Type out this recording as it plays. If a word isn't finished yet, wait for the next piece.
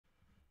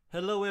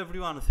Hello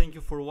everyone, thank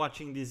you for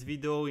watching this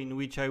video in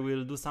which I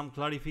will do some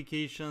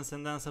clarifications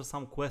and answer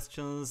some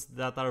questions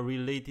that are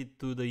related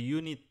to the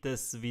unit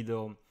tests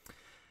video.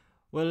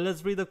 Well,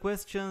 let's read the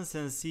questions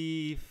and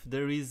see if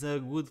there is a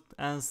good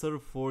answer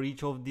for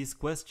each of these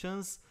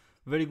questions.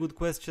 Very good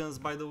questions,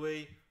 by the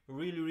way,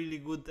 really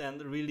good, and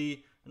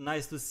really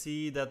nice to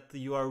see that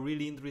you are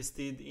really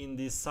interested in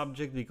this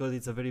subject, because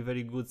it's a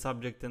very good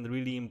subject and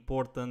really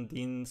important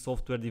in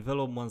software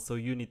development. So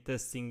unit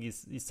testing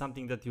is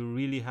something that you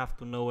really have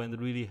to know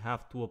and really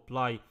have to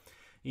apply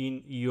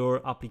in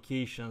your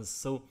applications.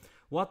 So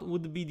what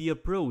would be the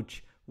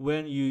approach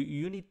when you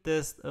unit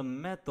test a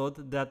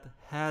method that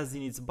has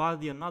in its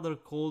body another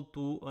call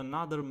to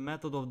another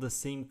method of the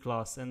same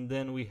class? And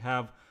then we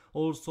have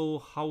also,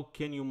 how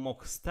can you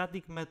mock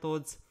static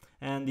methods,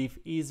 and if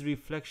is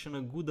reflection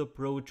a good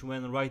approach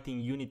when writing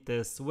unit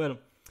tests? Well,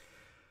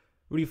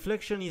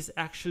 reflection is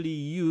actually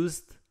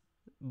used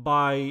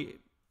by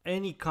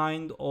any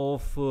kind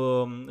of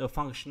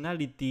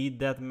functionality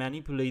that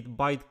manipulate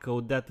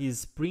bytecode, that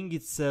is Spring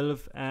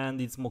itself and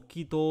its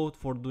Mockito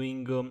for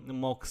doing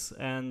mocks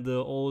and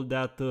all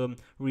that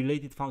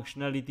related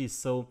functionalities.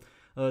 So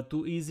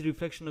to is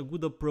reflection a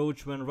good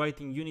approach when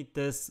writing unit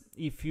tests?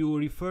 If you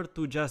refer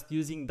to just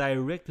using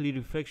directly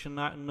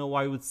reflection, no,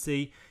 I would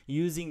say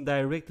using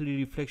directly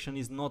reflection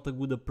is not a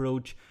good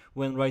approach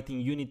when writing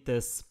unit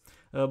tests.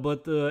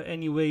 But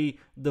anyway,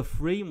 the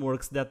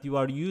frameworks that you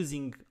are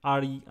using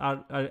are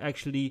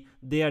actually,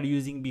 they are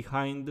using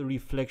behind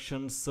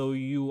reflection, so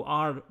you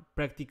are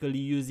practically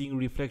using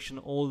reflection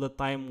all the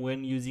time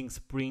when using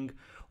Spring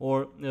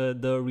or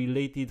the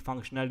related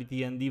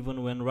functionality, and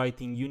even when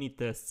writing unit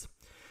tests.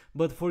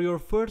 But for your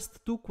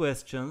first two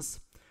questions,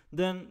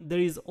 then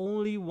there is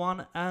only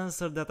one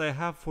answer that I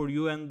have for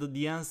you, and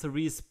the answer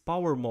is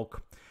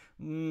PowerMock.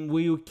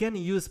 You can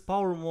use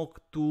PowerMock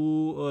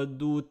to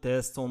do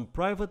tests on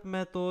private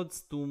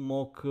methods, to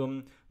mock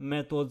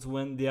methods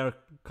when they are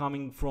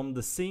coming from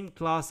the same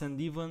class,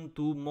 and even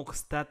to mock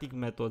static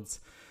methods.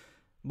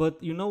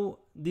 But you know,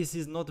 this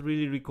is not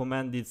really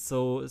recommended,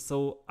 so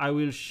I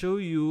will show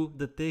you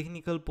the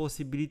technical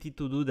possibility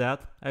to do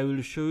that. I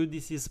will show you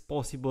this is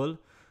possible,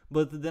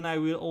 but then I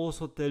will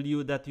also tell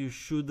you that you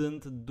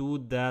shouldn't do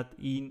that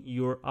in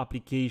your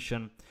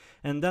application.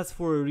 And that's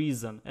for a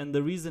reason. And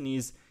the reason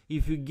is,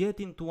 if you get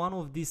into one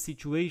of these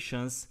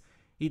situations,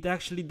 it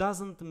actually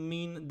doesn't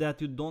mean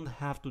that you don't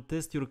have to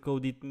test your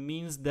code. It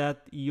means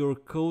that your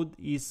code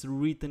is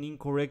written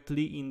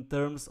incorrectly in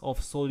terms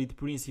of solid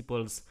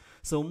principles.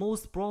 So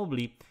most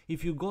probably,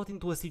 if you got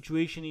into a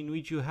situation in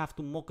which you have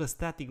to mock a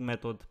static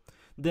method,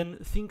 then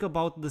think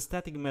about the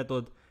static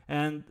method,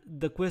 and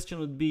the question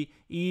would be,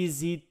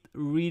 is it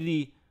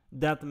really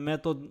that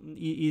method,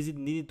 is it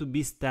needed to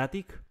be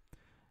static?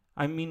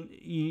 I mean,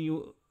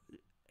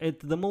 at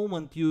the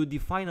moment you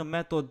define a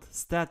method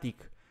static,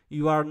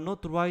 you are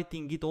not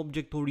writing it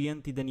object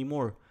oriented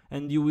anymore,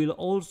 and you will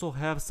also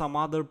have some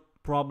other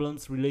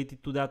problems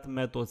related to that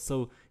method.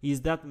 So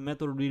is that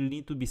method really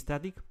need to be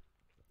static?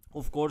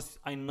 Of course,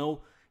 I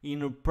know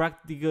in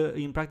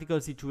practical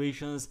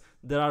situations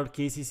there are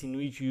cases in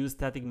which you use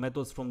static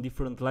methods from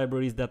different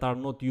libraries that are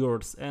not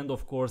yours, and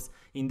of course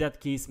in that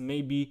case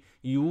maybe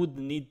you would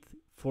need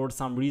for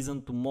some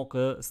reason to mock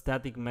a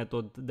static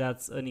method.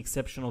 That's an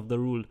exception of the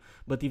rule.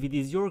 But if it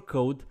is your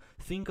code,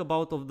 think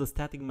about of the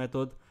static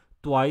method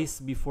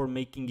twice before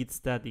making it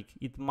static.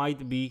 It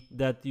might be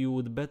that you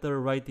would better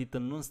write it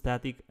a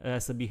non-static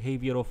as a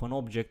behavior of an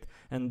object,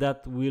 and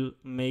that will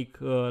make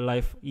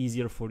life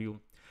easier for you.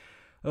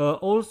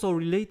 Also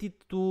related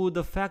to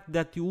the fact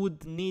that you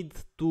would need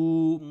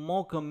to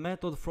mock a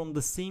method from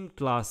the same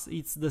class,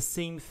 it's the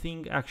same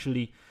thing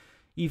actually.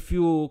 If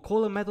you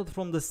call a method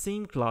from the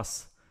same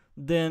class,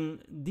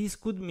 then this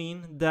could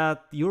mean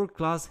that your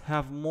class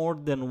have more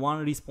than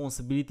one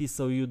responsibility,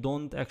 so you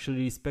don't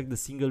actually respect the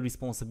single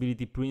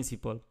responsibility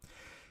principle.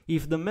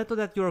 If the method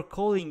that you are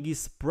calling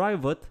is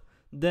private,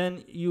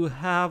 then you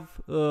have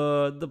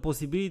the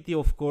possibility,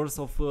 of course,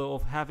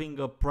 of having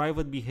a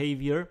private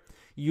behavior.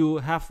 You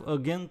have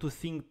again to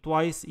think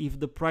twice if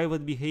the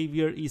private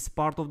behavior is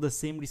part of the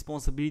same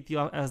responsibility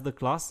as the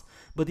class.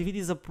 But if it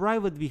is a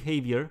private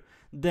behavior,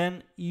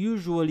 then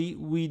usually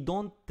we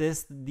don't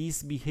test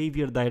this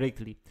behavior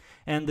directly.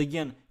 And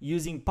again,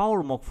 using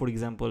PowerMock, for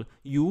example,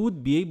 you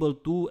would be able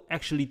to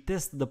actually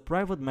test the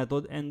private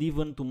method and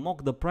even to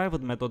mock the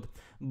private method,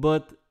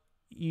 but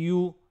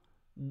you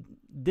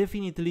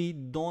definitely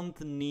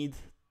don't need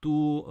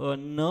to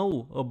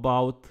know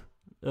about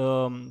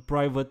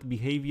private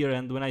behavior.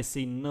 And when I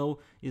say no,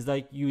 it's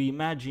like you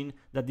imagine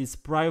that it's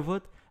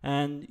private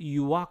and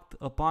you act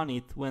upon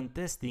it when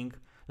testing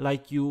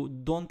like you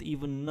don't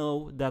even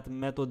know that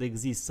method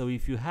exists. So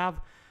if you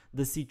have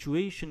the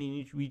situation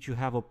in which you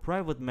have a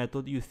private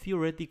method, you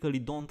theoretically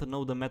don't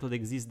know the method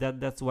exists.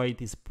 That's why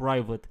it is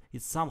private.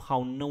 It's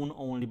somehow known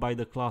only by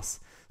the class.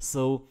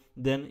 So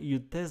then you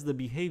test the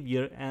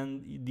behavior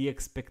and the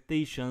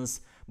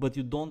expectations, but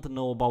you don't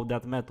know about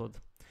that method.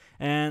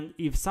 And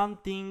if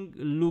something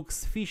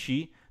looks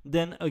fishy,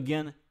 then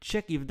again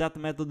check if that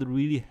method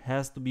really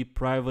has to be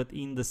private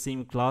in the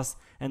same class,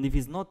 and if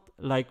it's not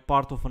like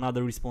part of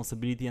another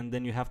responsibility, and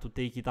then you have to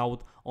take it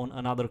out on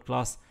another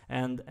class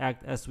and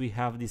act as we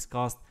have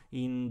discussed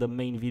in the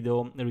main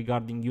video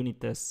regarding unit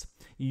tests.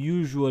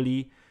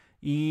 Usually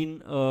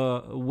in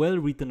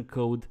well-written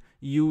code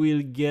you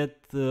will get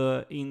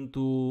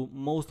into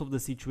most of the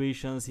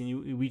situations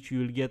in which you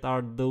will get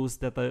are those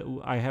that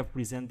I have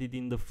presented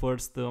in the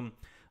first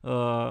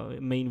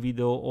main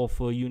video of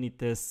unit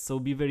tests. So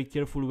be very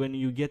careful when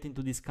you get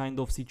into this kind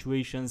of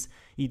situations.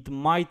 It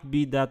might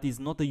be that it's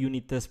not a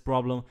unit test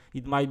problem,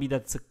 it might be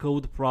that it's a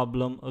code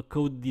problem, a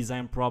code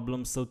design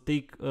problem. So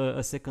take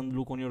a second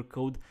look on your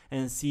code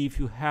and see if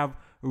you have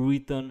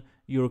written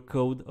your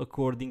code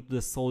according to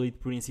the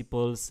solid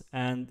principles,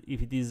 and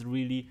if it is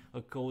really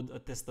a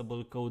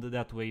testable code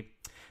that way.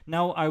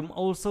 Now I'm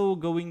also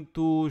going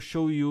to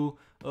show you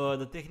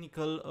the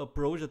technical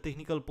approach, the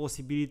technical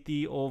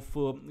possibility of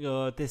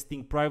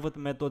testing private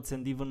methods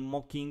and even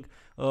mocking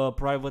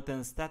private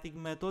and static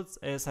methods.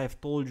 As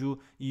I've told you,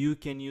 you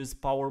can use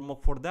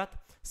PowerMock for that.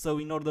 So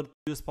in order to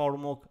use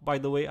PowerMock, by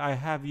the way, I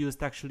have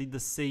used actually the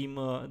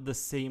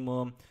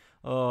same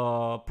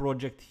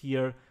project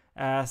here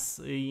as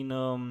in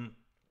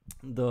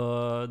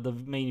the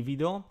main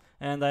video,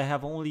 and I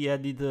have only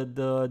added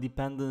the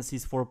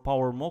dependencies for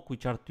PowerMock,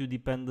 which are 2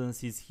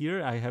 dependencies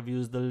here. I have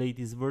used the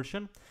latest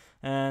version,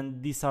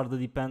 and these are the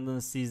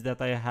dependencies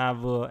that I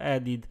have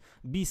added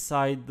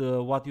beside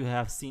what you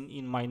have seen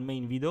in my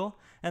main video.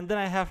 And then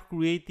I have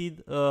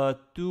created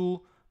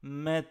 2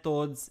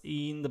 methods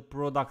in the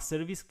product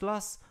service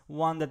class,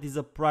 one that is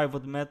a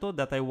private method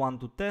that I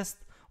want to test.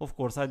 Of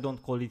course, I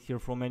don't call it here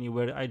from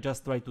anywhere, I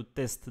just try to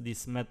test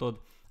this method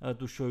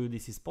to show you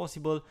this is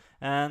possible.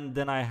 And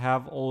then I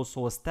have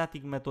also a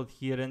static method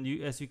here, and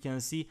as you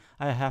can see,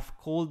 I have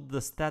called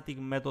the static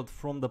method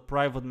from the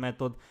private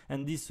method,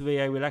 and this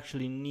way I will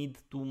actually need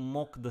to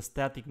mock the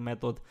static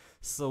method.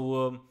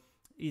 So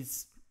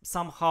it's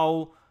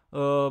somehow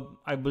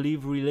I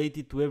believe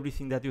related to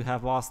everything that you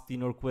have asked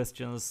in your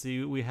questions.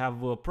 See, we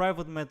have a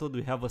private method,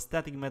 we have a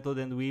static method,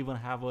 and we even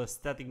have a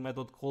static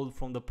method called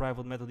from the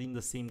private method in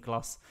the same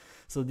class.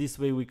 So this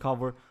way we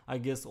cover, I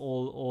guess,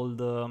 all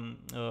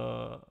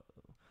the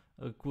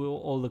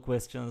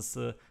questions.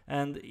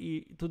 And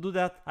to do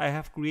that, I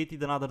have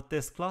created another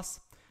test class,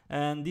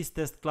 and this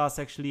test class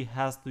actually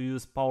has to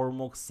use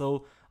PowerMock.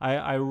 So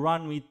I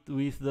run it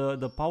with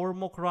the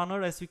PowerMock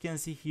runner, as you can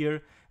see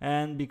here,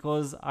 and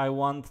because I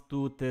want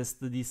to test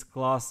this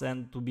class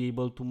and to be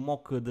able to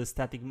mock the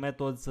static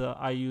methods,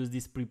 I use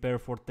this prepare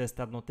for test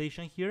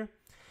annotation here.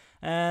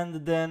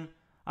 And then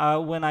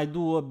when I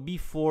do a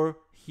before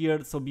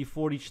here, so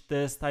before each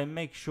test, I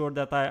make sure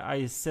that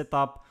I set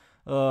up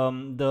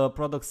the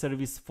product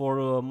service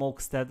for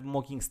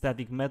mocking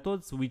static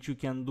methods, which you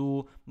can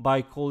do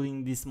by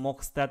calling this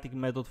mock static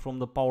method from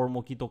the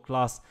PowerMockito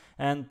class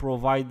and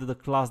provide the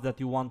class that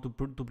you want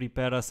to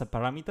prepare as a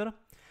parameter.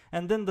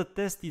 And then the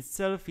test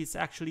itself is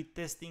actually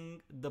testing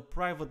the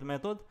private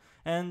method,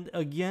 and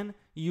again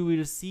you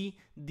will see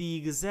the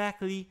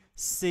exactly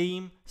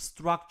same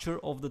structure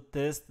of the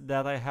test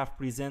that I have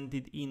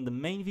presented in the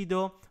main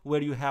video,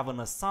 where you have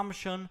an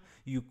assumption,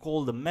 you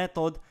call the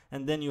method,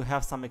 and then you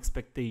have some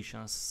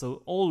expectations.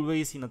 So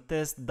always in a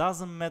test,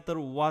 doesn't matter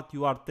what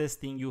you are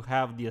testing, you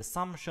have the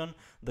assumption,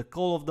 the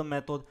call of the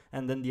method,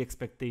 and then the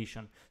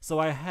expectation. So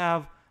I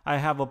have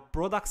a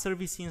product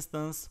service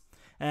instance,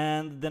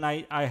 and then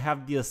I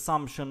have the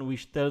assumption,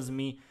 which tells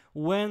me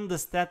when the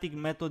static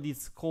method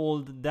is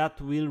called, that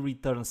will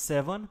return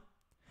 7.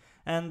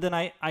 And then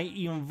I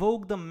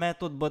invoke the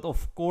method, but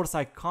of course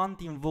I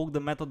can't invoke the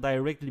method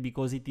directly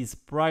because it is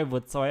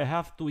private, so I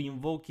have to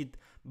invoke it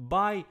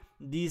by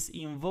this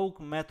invoke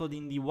method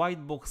in the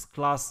white box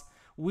class,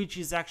 which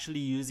is actually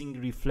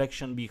using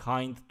reflection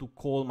behind to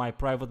call my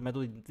private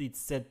method. It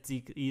sets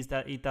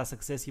it as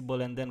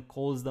accessible and then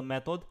calls the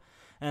method,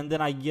 and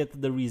then I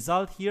get the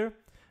result here.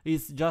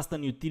 It's just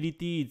an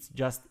utility, it's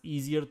just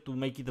easier to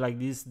make it like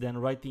this than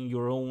writing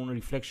your own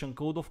reflection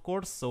code, of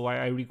course. So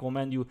I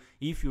recommend you,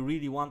 if you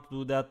really want to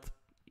do that,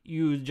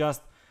 you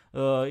just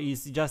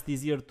it's just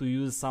easier to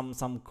use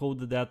some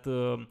code that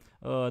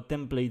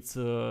templates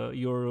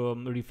your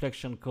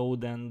reflection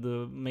code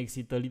and makes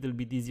it a little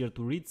bit easier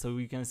to read. So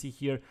you can see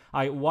here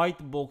I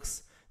white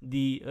box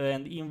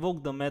and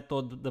invoke the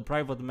method, the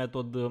private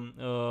method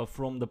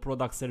from the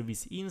product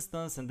service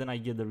instance, and then I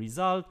get the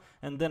result,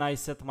 and then I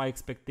set my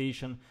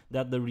expectation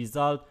that the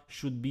result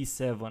should be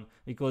 7,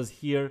 because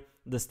here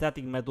the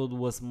static method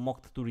was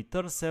mocked to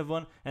return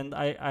 7, and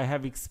I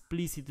have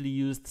explicitly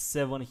used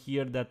 7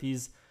 here, that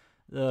is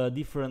a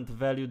different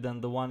value than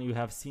the one you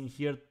have seen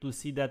here, to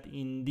see that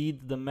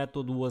indeed the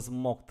method was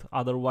mocked.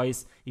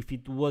 Otherwise, if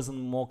it wasn't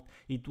mocked,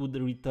 it would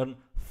return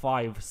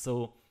 5.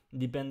 So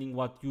depending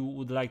what you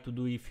would like to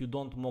do. If you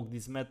don't mock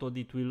this method,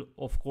 it will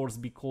of course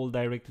be called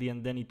directly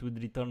and then it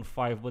would return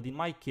 5, but in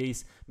my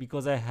case,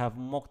 because I have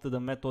mocked the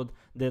method,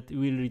 that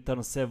will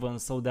return 7,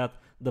 so that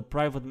the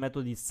private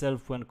method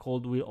itself when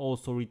called will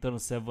also return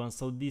 7.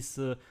 So this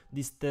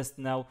test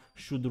now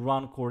should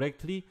run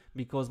correctly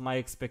because my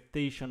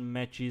expectation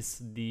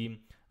matches the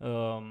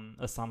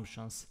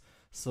assumptions.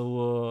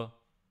 So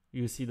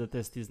you see the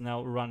test is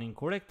now running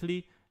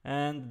correctly,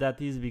 and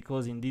that is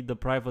because indeed the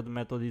private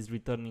method is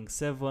returning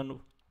 7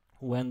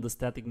 when the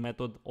static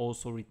method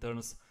also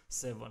returns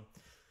 7.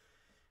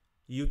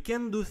 You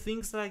can do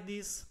things like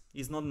this,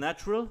 it's not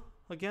natural.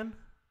 Again,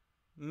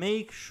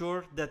 make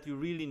sure that you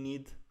really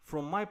need,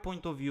 from my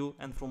point of view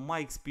and from my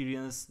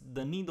experience,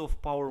 the need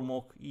of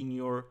PowerMock in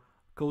your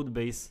code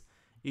base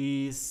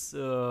is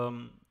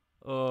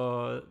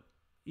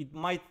it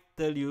might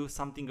tell you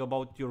something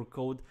about your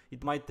code.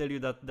 It might tell you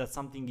that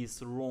something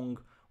is wrong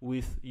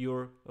with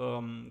your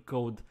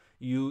code.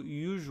 You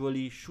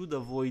usually should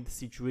avoid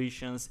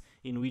situations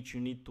in which you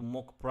need to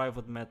mock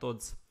private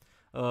methods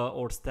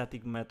or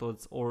static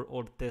methods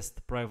or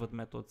test private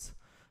methods,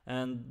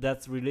 and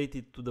that's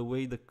related to the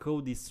way the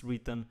code is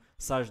written,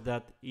 such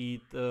that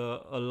it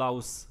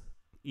allows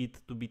it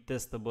to be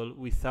testable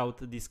without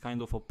this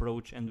kind of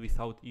approach and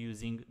without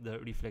using the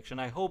reflection.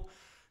 I hope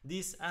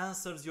this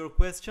answers your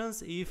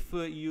questions. If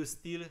you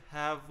still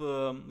have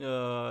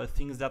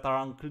things that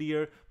are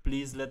unclear,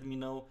 please let me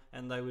know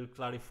and I will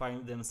clarify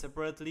them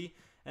separately.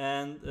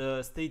 And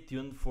stay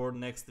tuned for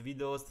next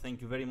videos.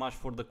 Thank you very much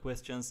for the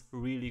questions.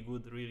 Really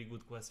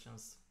good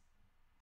questions.